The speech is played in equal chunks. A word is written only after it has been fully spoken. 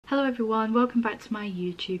Hello everyone, welcome back to my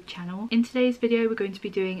YouTube channel. In today's video we're going to be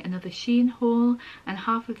doing another SHEIN haul, and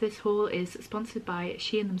half of this haul is sponsored by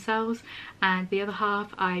SHEIN themselves and the other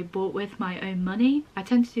half I bought with my own money. I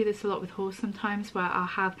tend to do this a lot with hauls sometimes, where I'll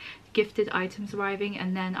have gifted items arriving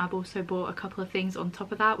and then I've also bought a couple of things on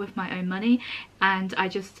top of that with my own money, and I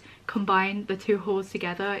just combine the two hauls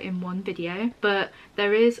together in one video. But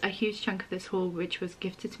there is a huge chunk of this haul which was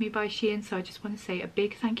gifted to me by SHEIN, so I just want to say a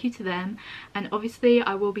big thank you to them. And obviously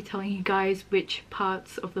I will be telling you guys which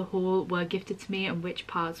parts of the haul were gifted to me and which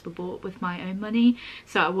parts were bought with my own money,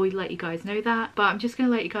 so I will let you guys know that. But I'm just going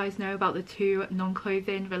to let you guys know about the two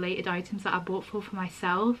non-clothing related items that I bought for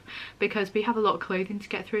myself, because we have a lot of clothing to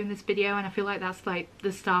get through in this video and I feel like that's like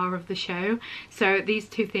the star of the show. So these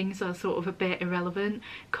two things are sort of a bit irrelevant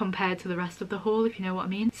compared to the rest of the haul, if you know what I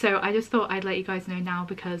mean. So I just thought I'd let you guys know now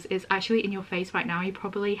because it's actually in your face right now. You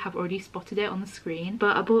probably have already spotted it on the screen.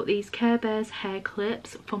 But I bought these Care Bears hair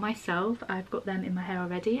clips for myself. I've got them in my hair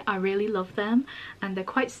already. I really love them and they're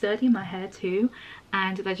quite sturdy in my hair too,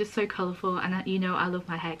 and they're just so colourful, and you know I love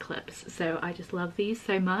my hair clips, so I just love these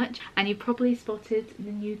so much. And you've probably spotted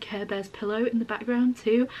the new Care Bears pillow in the background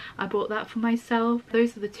too. I bought that for myself.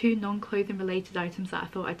 Those are the two non-clothing related items that I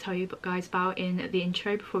thought I'd tell you guys about in the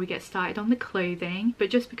intro before we get started on the clothing. But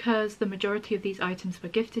just because the majority of these items were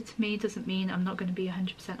gifted to me doesn't mean I'm not going to be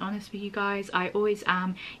 100% honest with you guys. I always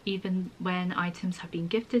am, even when items have been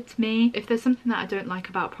gifted to me. If there's something that I don't like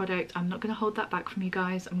about a product, I'm not going to hold that back from you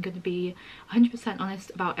guys. I'm going to be 100%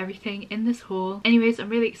 honest about everything in this haul. Anyways, I'm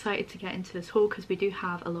really excited to get into this haul because we do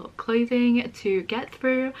have a lot of clothing to get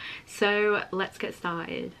through, so let's get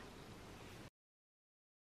started.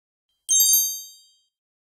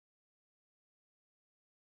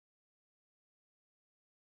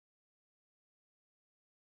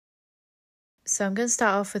 So I'm going to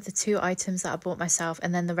start off with the two items that I bought myself,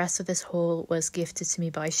 and then the rest of this haul was gifted to me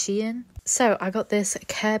by SHEIN. So I got this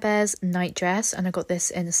Care Bears nightdress and I got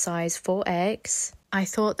this in a size 4X. I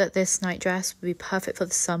thought that this nightdress would be perfect for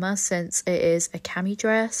the summer since it is a cami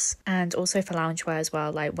dress, and also for loungewear as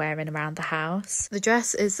well, like wearing around the house. The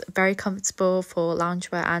dress is very comfortable for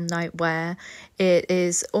loungewear and nightwear. It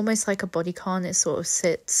is almost like a bodycon. It sort of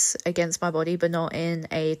sits against my body but not in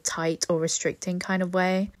a tight or restricting kind of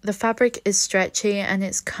way. The fabric is stretchy and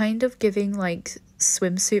it's kind of giving like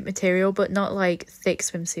swimsuit material, but not like thick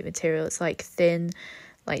swimsuit material. It's like thin,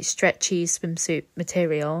 like stretchy swimsuit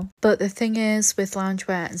material. But the thing is with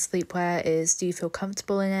loungewear and sleepwear is, do you feel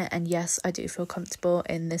comfortable in it? And yes, I do feel comfortable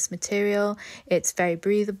in this material. It's very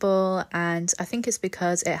breathable, and I think it's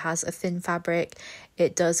because it has a thin fabric.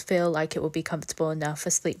 It does feel like it will be comfortable enough for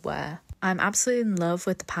sleepwear. I'm absolutely in love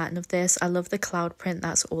with the pattern of this. I love the cloud print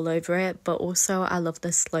that's all over it, but also I love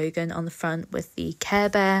the slogan on the front with the Care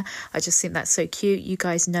Bear. I just think that's so cute. You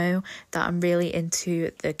guys know that I'm really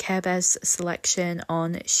into the Care Bears selection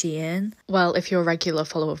on SHEIN. Well, if you're a regular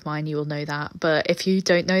follower of mine, you will know that. But if you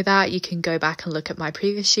don't know that, you can go back and look at my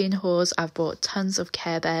previous SHEIN hauls. I've bought tons of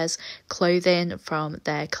Care Bears clothing from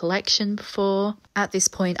their collection before. At this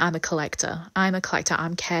point, I'm a collector.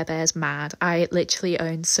 I'm Care Bears mad. I literally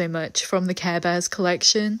own so much from the Care Bears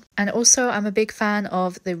collection. And also I'm a big fan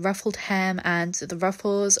of the ruffled hem and the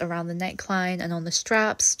ruffles around the neckline and on the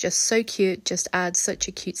straps. Just so cute, just adds such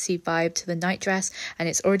a cutesy vibe to the nightdress, and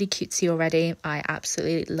it's already cutesy already. I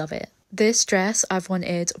absolutely love it. This dress I've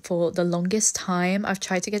wanted for the longest time. I've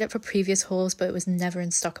tried to get it for previous hauls, but it was never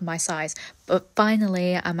in stock in my size. But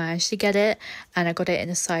finally I managed to get it, and I got it in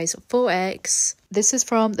a size 4X. This is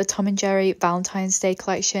from the Tom & Jerry Valentine's Day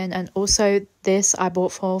collection, and also this I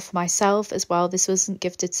bought for myself as well. This wasn't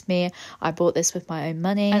gifted to me. I bought this with my own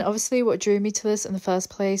money. And obviously what drew me to this in the first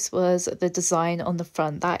place was the design on the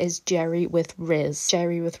front. That is Jerry with Riz.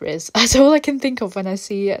 Jerry with Riz. That's all I can think of when I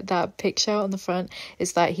see that picture on the front,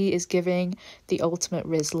 is that he is giving the ultimate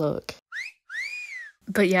Riz look.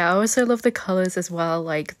 But yeah, I also love the colours as well,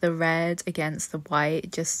 like the red against the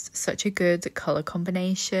white, just such a good colour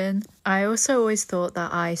combination. I also always thought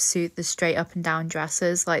that I suit the straight up and down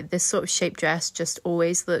dresses. Like this sort of shape dress just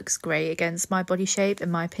always looks great against my body shape,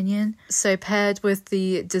 in my opinion. So paired with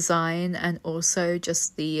the design and also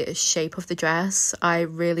just the shape of the dress, I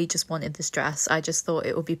really just wanted this dress. I just thought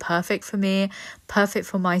it would be perfect for me, perfect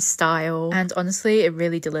for my style, and honestly it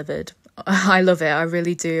really delivered. I love it. I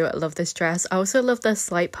really do love this dress. I also love the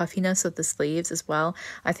slight puffiness of the sleeves as well.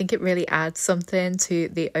 I think it really adds something to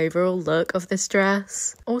the overall look of this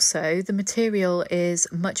dress. Also, the material is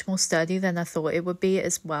much more sturdy than I thought it would be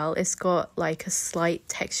as well. It's got like a slight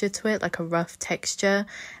texture to it, like a rough texture,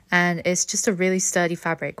 and it's just a really sturdy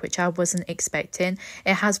fabric, which I wasn't expecting.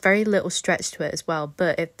 It has very little stretch to it as well,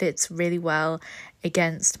 but it fits really well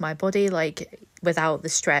against my body. Like without the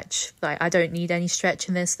stretch. Like, I don't need any stretch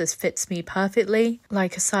in this. This fits me perfectly.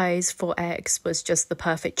 Like, a size 4X was just the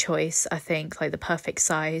perfect choice, I think, like the perfect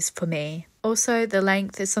size for me. Also, the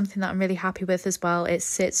length is something that I'm really happy with as well. It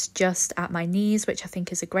sits just at my knees, which I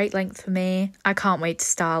think is a great length for me. I can't wait to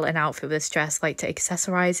style an outfit with this dress, like to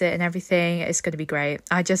accessorize it and everything. It's going to be great.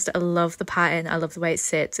 I just love the pattern. I love the way it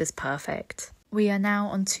sits. It's perfect. We are now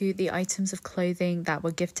onto the items of clothing that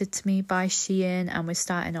were gifted to me by SHEIN, and we're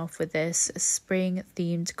starting off with this spring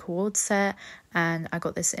themed co-ord set, and I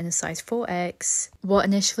got this in a size 4X. What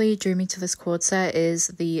initially drew me to this co-ord set is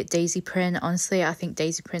the daisy print. Honestly, I think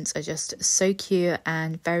daisy prints are just so cute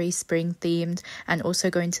and very spring themed, and also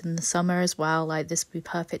going to the summer as well. Like, this would be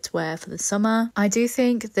perfect to wear for the summer. I do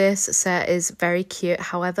think this set is very cute.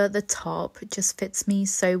 However, the top just fits me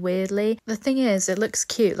so weirdly. The thing is, it looks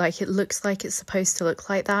cute, like it looks like it's supposed to look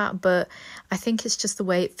like that, but I think it's just the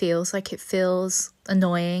way it feels. Like, it feels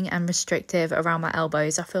annoying and restrictive around my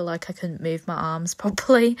elbows. I feel like I couldn't move my arms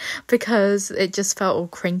properly because it just felt all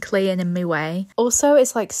crinkly and in my way. Also,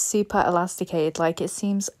 it's like super elasticated. Like, it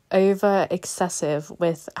seems over excessive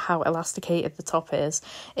with how elasticated the top is.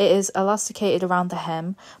 It is elasticated around the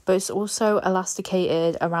hem, but it's also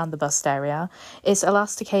elasticated around the bust area. It's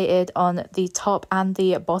elasticated on the top and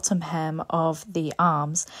the bottom hem of the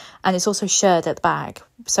arms, and it's also shirred at the back,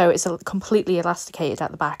 so it's completely elasticated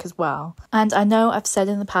at the back as well. And I know I've said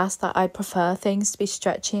in the past that I prefer things to be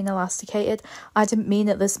stretchy and elasticated. I didn't mean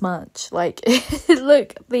it this much. Like,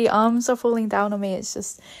 look, the arms are falling down on me. It's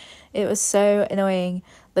just, it was so annoying.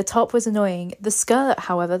 The top was annoying. The skirt,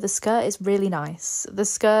 however, the skirt is really nice. The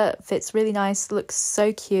skirt fits really nice, looks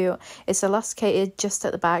so cute. It's elasticated just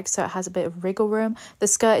at the back, so it has a bit of wriggle room. The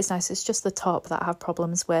skirt is nice. It's just the top that I have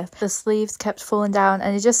problems with. The sleeves kept falling down,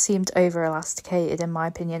 and it just seemed over elasticated in my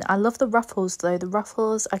opinion. I love the ruffles though. The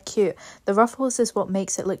ruffles are cute. The ruffles is what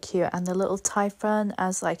makes it look cute, and the little tie front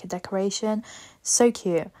as like a decoration, so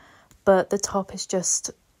cute. But the top is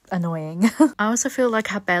just annoying. I also feel like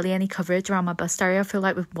I have barely any coverage around my bust area. I feel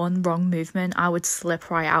like with one wrong movement I would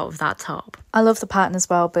slip right out of that top. I love the pattern as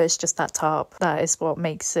well, but it's just that top that is what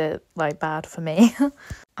makes it like bad for me.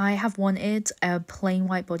 I have wanted a plain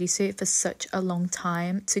white bodysuit for such a long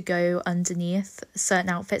time to go underneath certain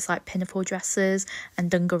outfits like pinafore dresses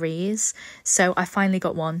and dungarees. So I finally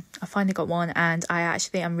got one. And I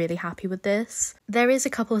actually am really happy with this. There is a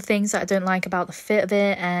couple of things that I don't like about the fit of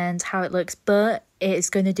it and how it looks, but it's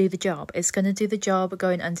going to do the job. It's going to do the job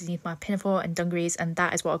going underneath my pinafore and dungarees, and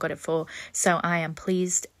that is what I got it for. So I am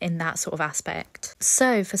pleased in that sort of aspect.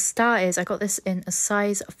 So for starters, I got this in a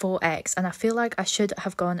size 4X, and I feel like I should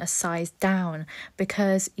have gone a size down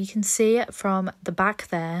because you can see it from the back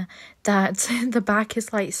there that the back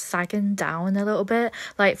is like sagging down a little bit.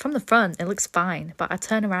 Like, from the front it looks fine, but I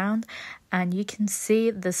turn around and you can see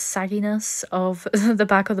the sagginess of the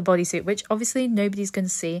back of the bodysuit, which obviously nobody's going to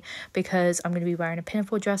see because I'm going to be wearing a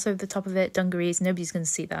pinafore dress over the top of it, dungarees. Nobody's going to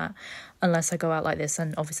see that unless I go out like this,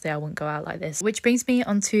 and obviously I wouldn't go out like this. Which brings me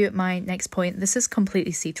onto my next point. This is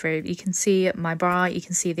completely see-through. You can see my bra, you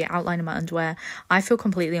can see the outline of my underwear. I feel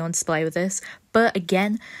completely on display with this, but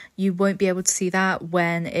again, you won't be able to see that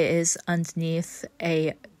when it is underneath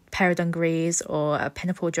a pair of dungarees or a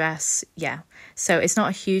pinafore dress. Yeah, so it's not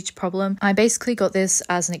a huge problem. I basically got this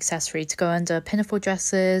as an accessory to go under pinafore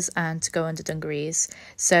dresses and to go under dungarees,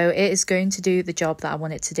 so it is going to do the job that I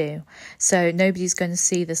want it to do. So nobody's going to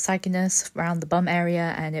see the sagginess around the bum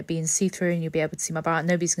area and it being see-through and you'll be able to see my bra.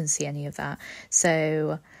 Nobody's going to see any of that.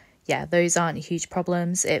 So yeah, those aren't huge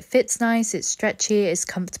problems. It fits nice, it's stretchy, it's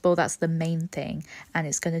comfortable. That's the main thing, and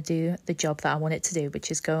it's going to do the job that I want it to do,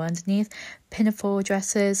 which is go underneath pinafore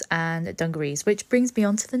dresses and dungarees. Which brings me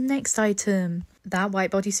on to the next item. That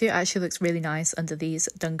white bodysuit actually looks really nice under these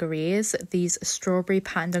dungarees. These strawberry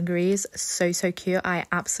pattern dungarees, so cute. I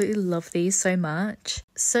absolutely love these so much.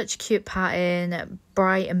 Such cute pattern,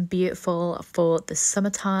 bright and beautiful for the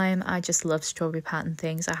summertime. I just love strawberry pattern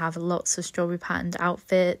things. I have lots of strawberry patterned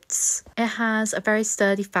outfits. It has a very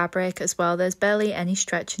sturdy fabric as well. There's barely any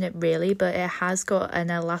stretch in it really, but it has got an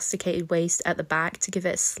elasticated waist at the back to give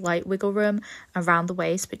it a slight wiggle room around the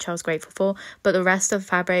waist, which I was grateful for. But the rest of the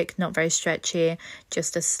fabric, not very stretchy,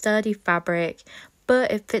 just a sturdy fabric, but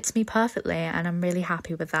it fits me perfectly and I'm really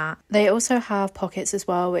happy with that. They also have pockets as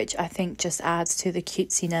well, which I think just adds to the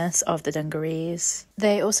cutesiness of the dungarees.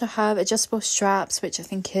 They also have adjustable straps, which I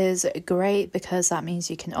think is great because that means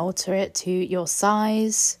you can alter it to your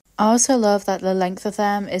size. I also love that the length of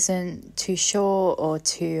them isn't too short or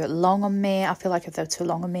too long on me. I feel like if they were too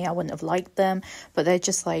long on me, I wouldn't have liked them, but they're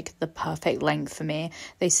just like the perfect length for me.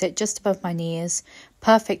 They sit just above my knees,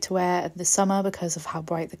 perfect to wear in the summer because of how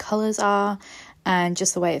bright the colours are, and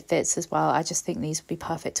just the way it fits as well. I just think these would be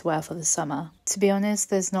perfect to wear for the summer. To be honest,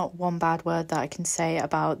 there's not one bad word that I can say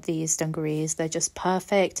about these dungarees. They're just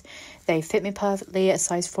perfect. They fit me perfectly. A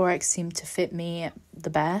size 4X seemed to fit me the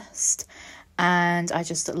best. And I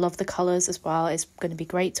just love the colours as well. It's going to be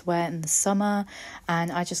great to wear in the summer,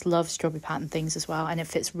 and I just love strawberry pattern things as well, and it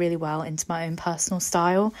fits really well into my own personal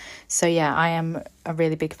style. So yeah, I am a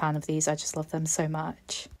really big fan of these. I just love them so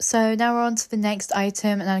much. So now we're on to the next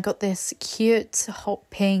item, and I got this cute hot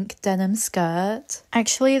pink denim skirt.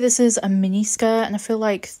 Actually, this is a mini skirt, and I feel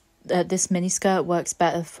like this mini skirt works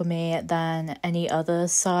better for me than any other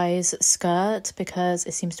size skirt because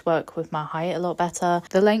it seems to work with my height a lot better.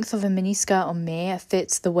 The length of a mini skirt on me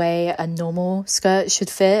fits the way a normal skirt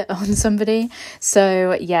should fit on somebody.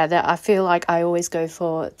 So yeah, I feel like I always go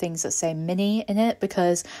for things that say mini in it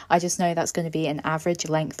because I just know that's going to be an average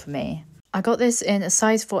length for me. I got this in a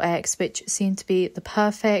size 4X, which seemed to be the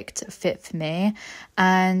perfect fit for me.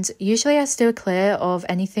 And usually I steer clear of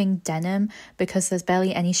anything denim because there's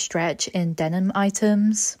barely any stretch in denim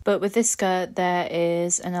items. But with this skirt, there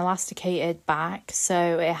is an elasticated back,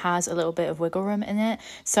 so it has a little bit of wiggle room in it.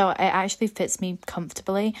 So it actually fits me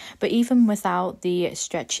comfortably. But even without the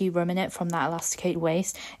stretchy room in it from that elasticated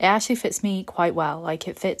waist, it actually fits me quite well. Like,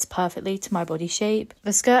 it fits perfectly to my body shape.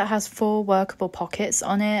 The skirt has 4 workable pockets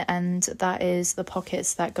on it, and that is the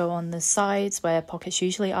pockets that go on the sides where pockets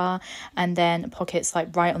usually are, and then pockets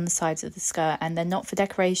like right on the sides of the skirt, and they're not for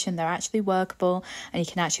decoration, they're actually workable and you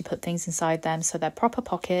can actually put things inside them, so they're proper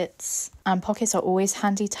pockets. And pockets are always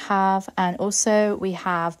handy to have. And also we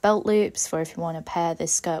have belt loops for if you want to pair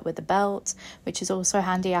this skirt with a belt, which is also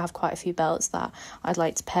handy. I have quite a few belts that I'd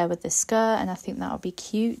like to pair with this skirt, and I think that would be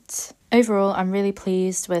cute. Overall, I'm really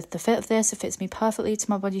pleased with the fit of this. It fits me perfectly to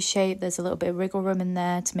my body shape. There's a little bit of wriggle room in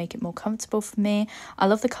there to make it more comfortable for me. I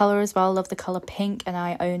love the colour as well. I love the colour pink, and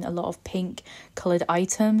I own a lot of pink coloured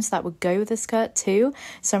items that would go with the skirt too.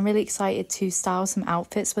 So I'm really excited to style some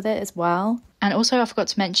outfits with it as well. And also, I forgot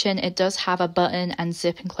to mention, it does have a button and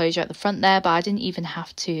zip enclosure at the front there, but I didn't even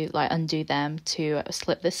have to undo them to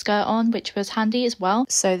slip this skirt on, which was handy as well.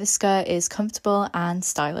 So this skirt is comfortable and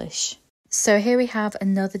stylish. So here we have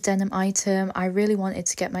another denim item. I really wanted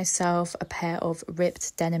to get myself a pair of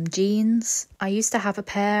ripped denim jeans. I used to have a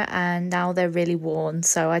pair and now they're really worn,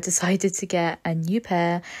 so I decided to get a new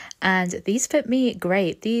pair, and these fit me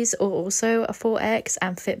great. These are also a 4X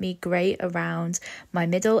and fit me great around my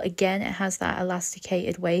middle. Again, it has that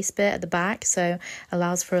elasticated waist bit at the back, so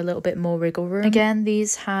allows for a little bit more wriggle room. Again,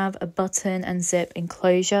 these have a button and zip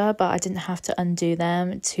enclosure, but I didn't have to undo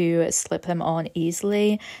them to slip them on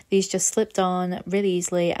easily. These just slipped on really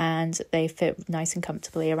easily and they fit nice and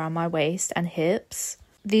comfortably around my waist and hips.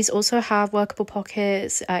 These also have workable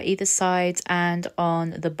pockets at either side and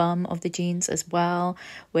on the bum of the jeans as well,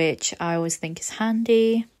 which I always think is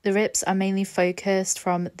handy. The rips are mainly focused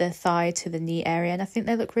from the thigh to the knee area, and I think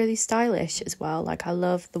they look really stylish as well. Like, I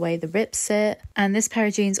love the way the rips sit. And this pair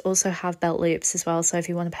of jeans also have belt loops as well, so if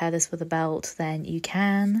you want to pair this with a belt, then you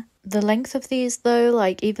can. The length of these though,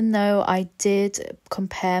 like, even though I did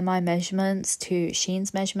compare my measurements to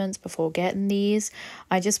SHEIN's measurements before getting these,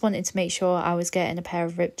 I just wanted to make sure I was getting a pair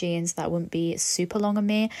of ripped jeans that wouldn't be super long on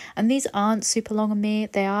me. And these aren't super long on me.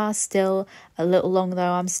 They are still a little long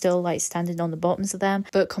though. I'm still like standing on the bottoms of them.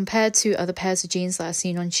 But compared to other pairs of jeans that I've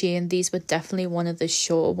seen on SHEIN, these were definitely one of the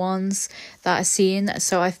shorter ones that I've seen.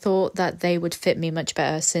 So I thought that they would fit me much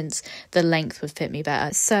better since the length would fit me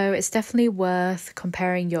better. So it's definitely worth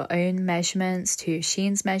comparing your own measurements to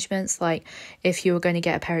SHEIN's measurements. Like, if you were going to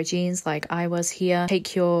get a pair of jeans like I was here,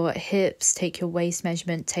 take your hips, take your waist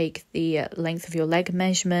measurement, take the length of your leg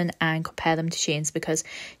measurement and compare them to SHEIN's, because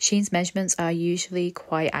SHEIN's measurements are usually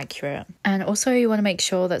quite accurate. And also you want to make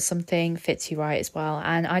sure that something fits you right as well.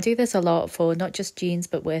 And I do this a lot for not just jeans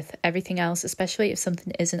but with everything else, especially if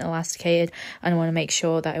something isn't elasticated and I want to make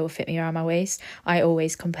sure that it will fit me around my waist. I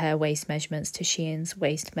always compare waist measurements to SHEIN's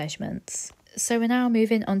waist measurements. So we're now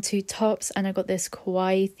moving on to tops, and I got this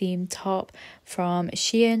kawaii themed top from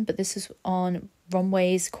SHEIN, but this is on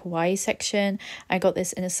Runway's kawaii section. I got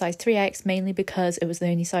this in a size 3X mainly because it was the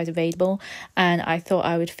only size available and I thought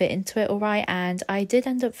I would fit into it alright, and I did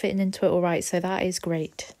end up fitting into it alright, so that is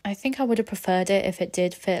great. I think I would have preferred it if it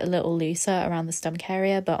did fit a little looser around the stomach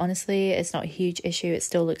area, but honestly it's not a huge issue. It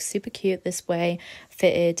still looks super cute this way,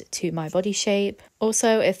 fitted to my body shape.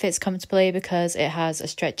 Also, it fits comfortably because it has a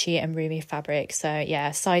stretchy and roomy fabric. So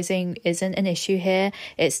yeah, sizing isn't an issue here.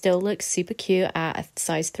 It still looks super cute at a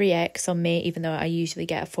size 3X on me, even though I usually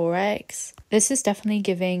get a 4X. This is definitely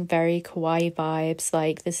giving very kawaii vibes.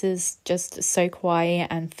 Like, this is just so kawaii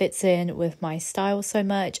and fits in with my style so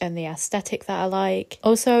much and the aesthetic that I like.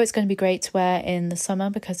 Also, it's going to be great to wear in the summer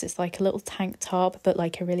because it's like a little tank top, but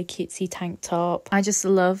like a really cutesy tank top. I just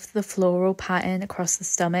love the floral pattern across the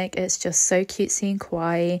stomach. It's just so cutesy and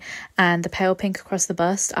kawaii. And the pale pink across the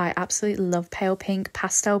bust, I absolutely love pale pink,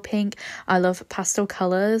 pastel pink. I love pastel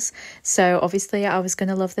colours. So obviously I was going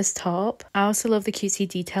to love this top. I also love the cutesy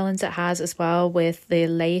detailings it has as well, with the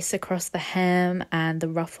lace across the hem and the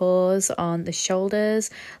ruffles on the shoulders.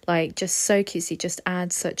 Like, just so cutesy, just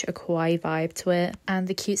adds such a kawaii vibe to it. And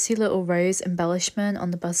the cutesy little rose embellishment on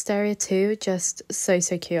the bust area too, just so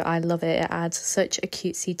cute. I love it. It adds such a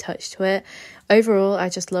cutesy touch to it. Overall, I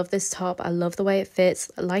just love this top. I love the way it fits.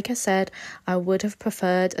 Like I said, I would have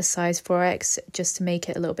preferred a size 4X just to make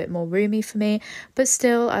it a little bit more roomy for me, but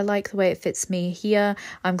still I like the way it fits me here.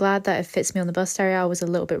 I'm glad that it fits me on the bust area. I was a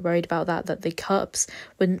little bit worried about that the cups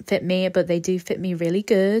wouldn't fit me, but they do fit me really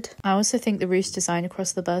good. I also think the ruched design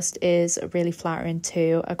across the bust is really flattering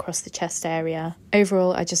too across the chest area.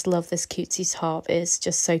 Overall, I just love this cutesy top. It's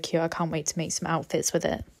just so cute. I can't wait to make some outfits with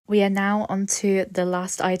it. We are now on to the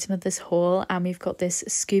last item of this haul, and we've got this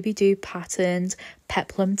Scooby Doo patterned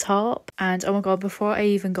peplum top. And oh my god, before I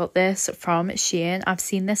even got this from SHEIN, I've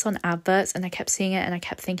seen this on adverts and I kept seeing it and I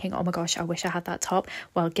kept thinking, oh my gosh, I wish I had that top.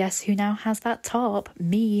 Well, guess who now has that top?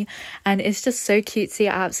 Me. And it's just so cutesy.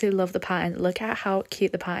 I absolutely love the pattern. Look at how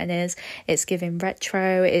cute the pattern is. It's giving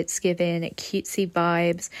retro, it's giving cutesy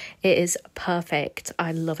vibes. It is perfect.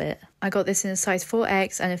 I love it. I got this in a size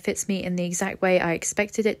 4X and it fits me in the exact way I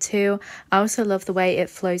expected it to. I also love the way it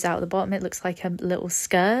flows out the bottom. It looks like a little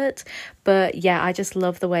skirt, but yeah, I just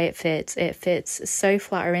love the way it fits. It fits so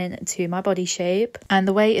flattering to my body shape, and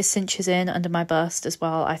the way it cinches in under my bust as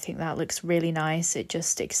well, I think that looks really nice. It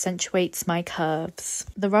just accentuates my curves.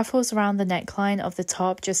 The ruffles around the neckline of the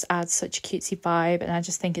top just adds such a cutesy vibe, and I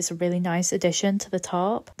just think it's a really nice addition to the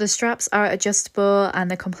top. The straps are adjustable and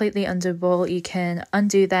they're completely undoable. You can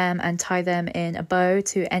undo them and tie them in a bow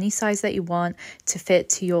to any size that you want to fit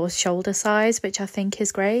to your shoulder size, which I think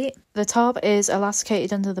is great. The top is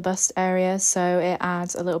elasticated under the bust area, so it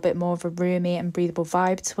adds a little bit more of a roomy and breathable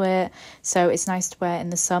vibe to it, so it's nice to wear in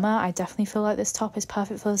the summer. I definitely feel like this top is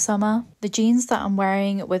perfect for the summer. The jeans that I'm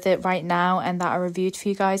wearing with it right now and that I reviewed for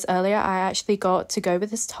you guys earlier, I actually got to go with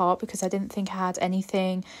this top because I didn't think I had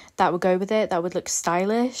anything that would go with it that would look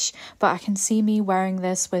stylish, but I can see me wearing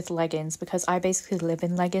this with leggings because I basically live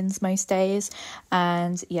in leggings most days,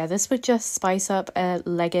 and yeah, this would just spice up a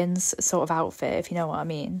leggings sort of outfit, if you know what I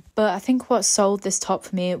mean. But I think what sold this top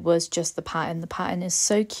for me was just the pattern. The pattern is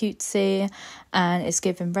so cutesy and it's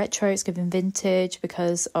giving retro, it's giving vintage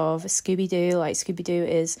because of Scooby Doo. Like, Scooby Doo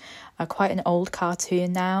is quite an old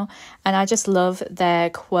cartoon now, and I just love their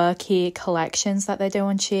quirky collections that they do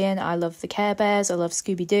on SHEIN. I love the Care Bears, I love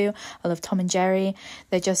Scooby Doo, I love Tom and Jerry.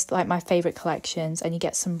 They're just like my favourite collections, and you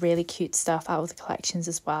get some really cute stuff out of the collections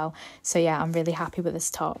as well. So yeah, I'm really happy with this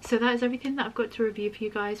top. So that is everything that I've got to review for you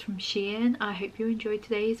guys from SHEIN. I hope you enjoyed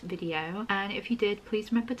today's video, and if you did,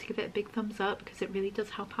 please remember to give it a big thumbs up because it really does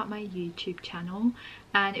help out my YouTube channel.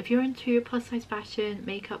 And if you're into plus size fashion,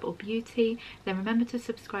 makeup or beauty, then remember to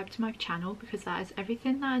subscribe to my channel because that is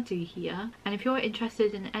everything that I do here. And if you're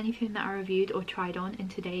interested in anything that I reviewed or tried on in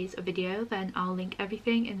today's video, then I'll link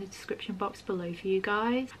everything in the description box below for you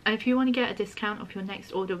guys. And if you want to get a discount off your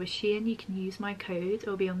next order with SHEIN, you can use my code.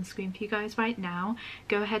 It'll be on the screen for you guys right now.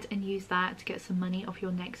 Go ahead and use that to get some money off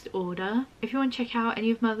your next order. If you want to check out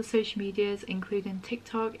any of my other social medias, including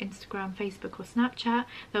TikTok, Instagram, Facebook or Snapchat,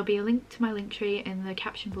 there'll be a link to my link tree in the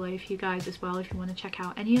caption below for you guys as well if you want to check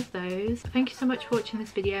out any of those. Thank you so much for watching this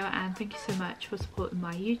video, and thank you so much for supporting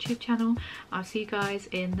my YouTube channel. I'll see you guys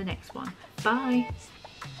in the next one. Bye!